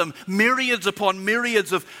 hordes of them, myriads upon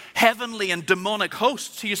myriads of heavenly and demonic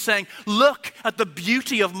hosts, He is saying, look at the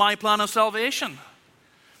beauty of my plan of salvation.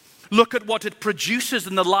 Look at what it produces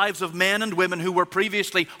in the lives of men and women who were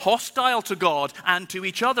previously hostile to God and to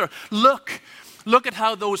each other. Look at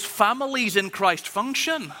how those families in Christ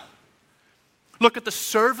function. Look at the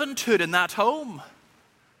servanthood in that home.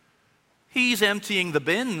 He's emptying the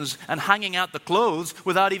bins and hanging out the clothes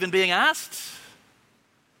without even being asked.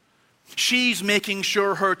 She's making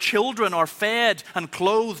sure her children are fed and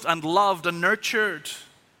clothed and loved and nurtured.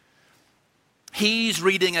 He's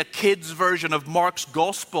reading a kid's version of Mark's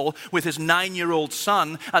gospel with his 9-year-old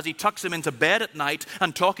son as he tucks him into bed at night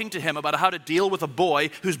and talking to him about how to deal with a boy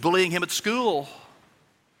who's bullying him at school.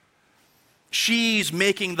 She's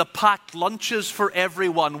making the packed lunches for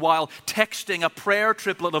everyone while texting a prayer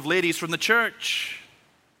triplet of ladies from the church.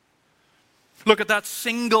 Look at that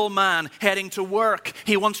single man heading to work.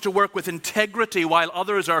 He wants to work with integrity while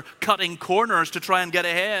others are cutting corners to try and get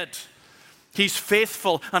ahead. He's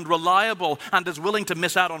faithful and reliable and is willing to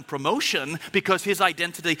miss out on promotion because his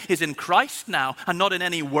identity is in Christ now and not in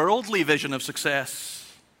any worldly vision of success.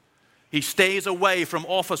 He stays away from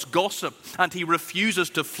office gossip and he refuses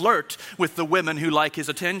to flirt with the women who like his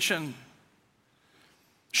attention.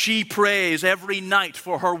 She prays every night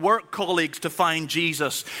for her work colleagues to find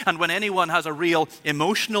Jesus. And when anyone has a real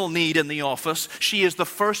emotional need in the office, she is the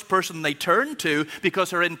first person they turn to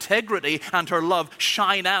because her integrity and her love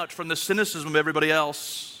shine out from the cynicism of everybody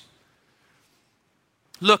else.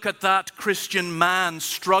 Look at that Christian man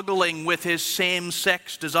struggling with his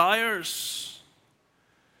same-sex desires.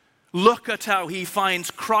 Look at how he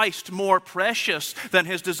finds Christ more precious than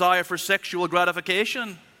his desire for sexual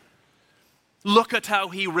gratification. Look at how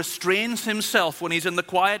he restrains himself when he's in the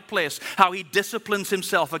quiet place, how he disciplines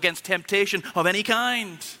himself against temptation of any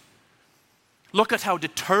kind. Look at how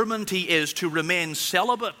determined he is to remain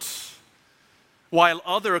celibate, while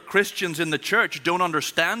other Christians in the church don't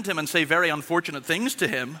understand him and say very unfortunate things to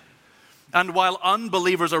him, and while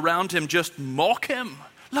unbelievers around him just mock him.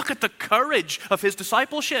 Look at the courage of his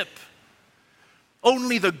discipleship.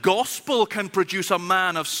 Only the gospel can produce a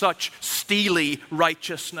man of such steely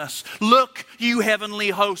righteousness. Look, you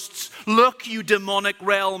heavenly hosts. Look, you demonic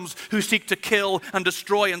realms who seek to kill and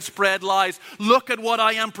destroy and spread lies. Look at what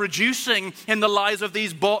I am producing in the lives of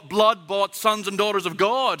these blood-bought sons and daughters of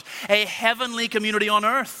God. A heavenly community on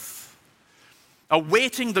earth,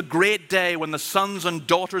 awaiting the great day when the sons and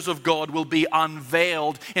daughters of God will be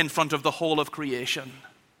unveiled in front of the whole of creation.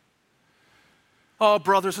 Oh,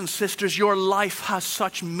 brothers and sisters, your life has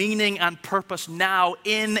such meaning and purpose now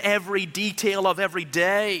in every detail of every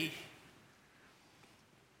day.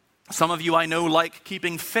 Some of you I know like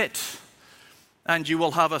keeping fit, and you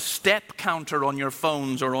will have a step counter on your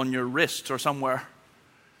phones or on your wrists or somewhere.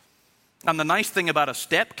 And the nice thing about a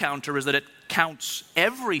step counter is that it counts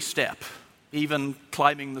every step, even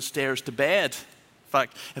climbing the stairs to bed. In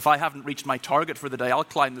fact, if I haven't reached my target for the day, I'll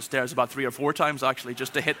climb the stairs about 3 or 4 times actually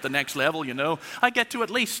just to hit the next level, you know. I get to at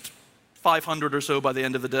least 500 or so by the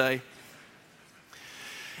end of the day.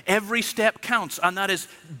 Every step counts, and that is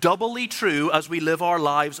doubly true as we live our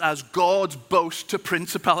lives as God's boast to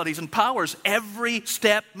principalities and powers. Every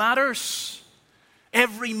step matters.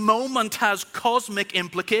 Every moment has cosmic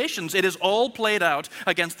implications. It is all played out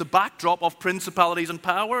against the backdrop of principalities and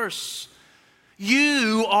powers.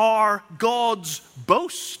 You are God's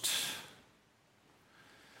boast.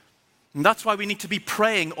 And that's why we need to be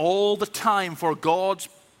praying all the time for God's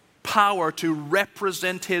power to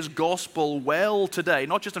represent His gospel well today.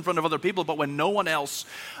 Not just in front of other people, but when no one else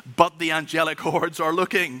but the angelic hordes are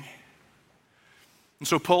looking. And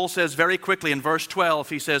so Paul says very quickly in verse 12,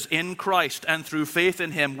 he says, in Christ and through faith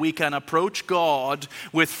in Him, we can approach God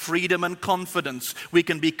with freedom and confidence. We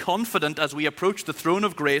can be confident as we approach the throne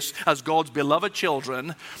of grace as God's beloved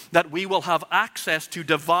children, that we will have access to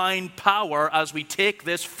divine power as we take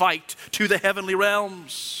this fight to the heavenly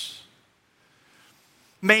realms.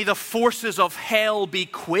 May the forces of hell be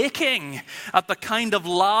quaking at the kind of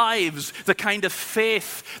lives, the kind of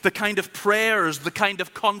faith, the kind of prayers, the kind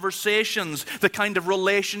of conversations, the kind of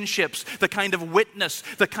relationships, the kind of witness,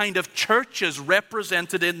 the kind of churches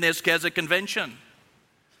represented in this Keswick Convention.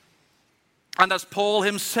 And as Paul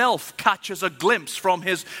himself catches a glimpse from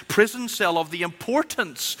his prison cell of the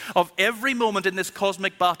importance of every moment in this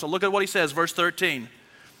cosmic battle, look at what he says, verse 13.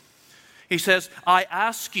 He says, I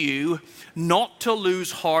ask you not to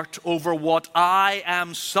lose heart over what I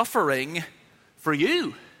am suffering for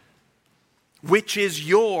you, which is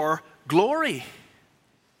your glory.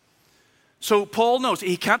 So Paul knows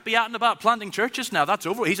he can't be out and about planting churches now. That's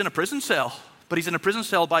over. He's in a prison cell. but he's in a prison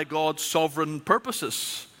cell by God's sovereign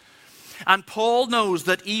purposes. And Paul knows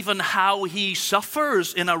that even how he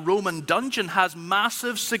suffers in a Roman dungeon has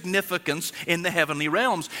massive significance in the heavenly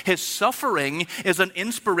realms. His suffering is an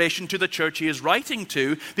inspiration to the church he is writing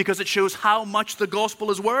to because it shows how much the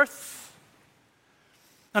gospel is worth.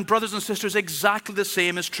 And brothers and sisters, exactly the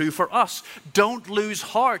same is true for us. Don't lose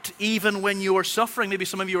heart even when you are suffering. Maybe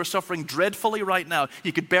some of you are suffering dreadfully right now.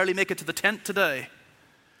 You could barely make it to the tent today.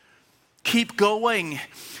 Keep going,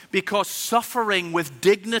 because suffering with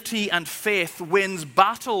dignity and faith wins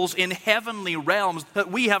battles in heavenly realms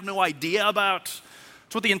that we have no idea about.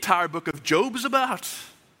 That's what the entire book of Job is about.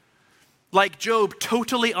 Like Job,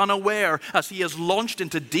 totally unaware as he is launched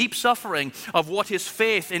into deep suffering of what his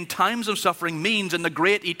faith in times of suffering means in the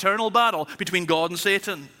great eternal battle between God and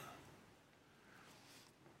Satan.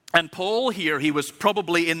 And Paul here, he was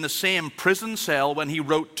probably in the same prison cell when he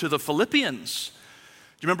wrote to the Philippians.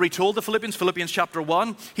 Do you remember he told the Philippians chapter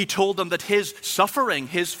 1, he told them that his suffering,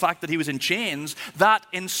 his fact that he was in chains, that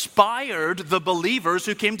inspired the believers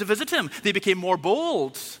who came to visit him. They became more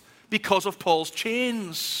bold because of Paul's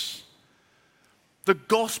chains. The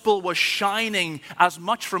gospel was shining as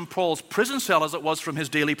much from Paul's prison cell as it was from his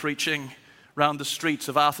daily preaching around the streets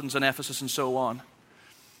of Athens and Ephesus and so on.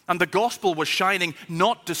 And the gospel was shining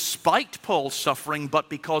not despite Paul's suffering,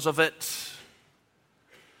 but because of it.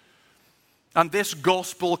 And this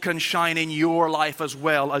gospel can shine in your life as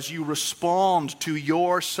well as you respond to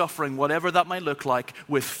your suffering, whatever that might look like,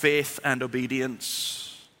 with faith and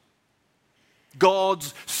obedience.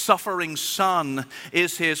 God's suffering Son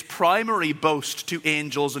is his primary boast to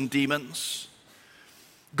angels and demons.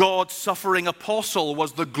 God's suffering apostle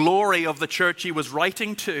was the glory of the church he was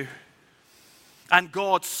writing to. And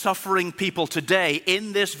God's suffering people today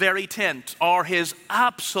in this very tent are his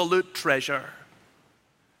absolute treasure.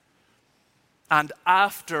 And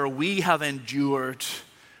after we have endured,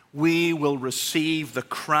 we will receive the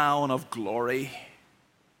crown of glory.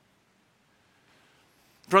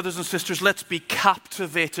 Brothers and sisters, let's be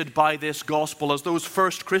captivated by this gospel as those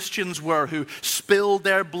first Christians were who spilled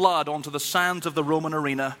their blood onto the sands of the Roman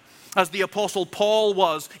arena, as the apostle Paul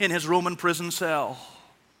was in his Roman prison cell.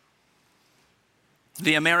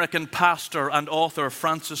 The American pastor and author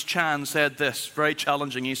Francis Chan said this, very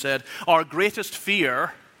challenging. He said, "Our greatest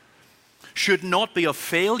fear should not be of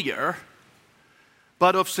failure,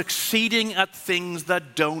 but of succeeding at things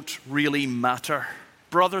that don't really matter."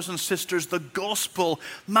 Brothers and sisters, the gospel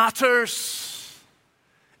matters.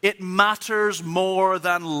 It matters more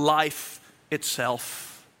than life itself.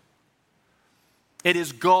 It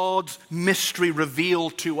is God's mystery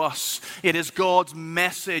revealed to us. It is God's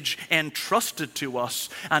message entrusted to us.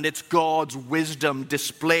 And it's God's wisdom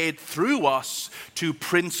displayed through us to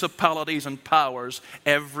principalities and powers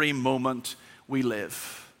every moment we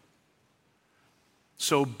live.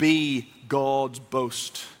 So be God's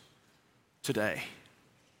boast today.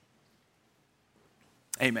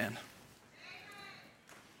 Amen.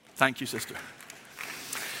 Thank you, sister.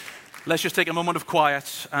 Let's just take a moment of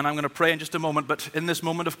quiet, and I'm going to pray in just a moment, but in this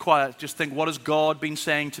moment of quiet, just think, what has God been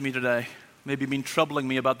saying to me today? Maybe been troubling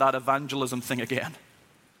me about that evangelism thing again.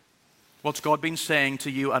 What's God been saying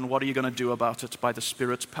to you, and what are you going to do about it by the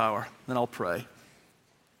Spirit's power? Then I'll pray.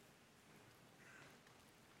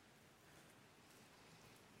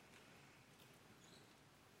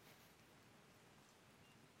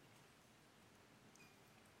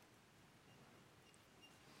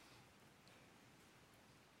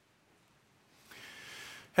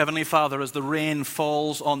 Heavenly Father, as the rain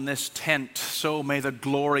falls on this tent, so may the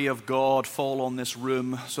glory of God fall on this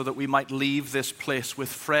room so that we might leave this place with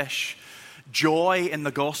fresh joy in the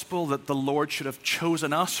gospel that the Lord should have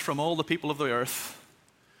chosen us from all the people of the earth.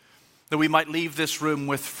 That we might leave this room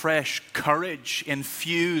with fresh courage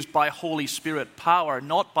infused by Holy Spirit power,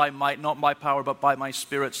 not by might, not by power, but by my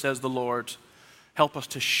Spirit, says the Lord. Help us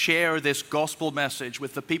to share this gospel message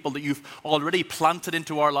with the people that you've already planted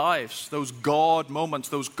into our lives, those God moments,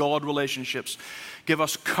 those God relationships. Give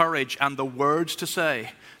us courage and the words to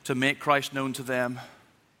say to make Christ known to them.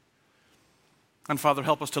 And Father,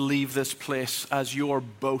 help us to leave this place as your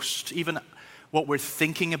boast, even what we're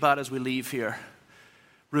thinking about as we leave here.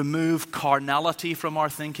 Remove carnality from our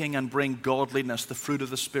thinking and bring godliness, the fruit of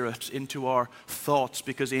the Spirit, into our thoughts,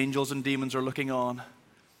 because angels and demons are looking on.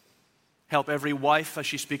 Help every wife as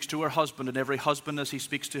she speaks to her husband, and every husband as he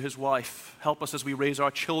speaks to his wife. Help us as we raise our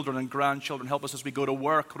children and grandchildren. Help us as we go to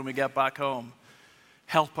work, when we get back home.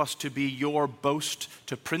 Help us to be your boast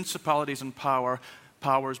to principalities and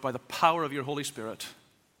powers by the power of your Holy Spirit,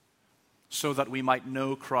 so that we might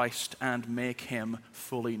know Christ and make him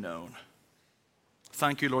fully known.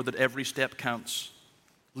 Thank you, Lord, that every step counts.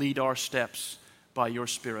 Lead our steps by your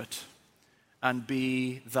Spirit, and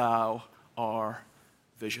be thou our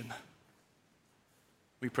vision.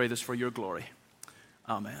 We pray this for your glory.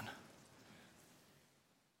 Amen.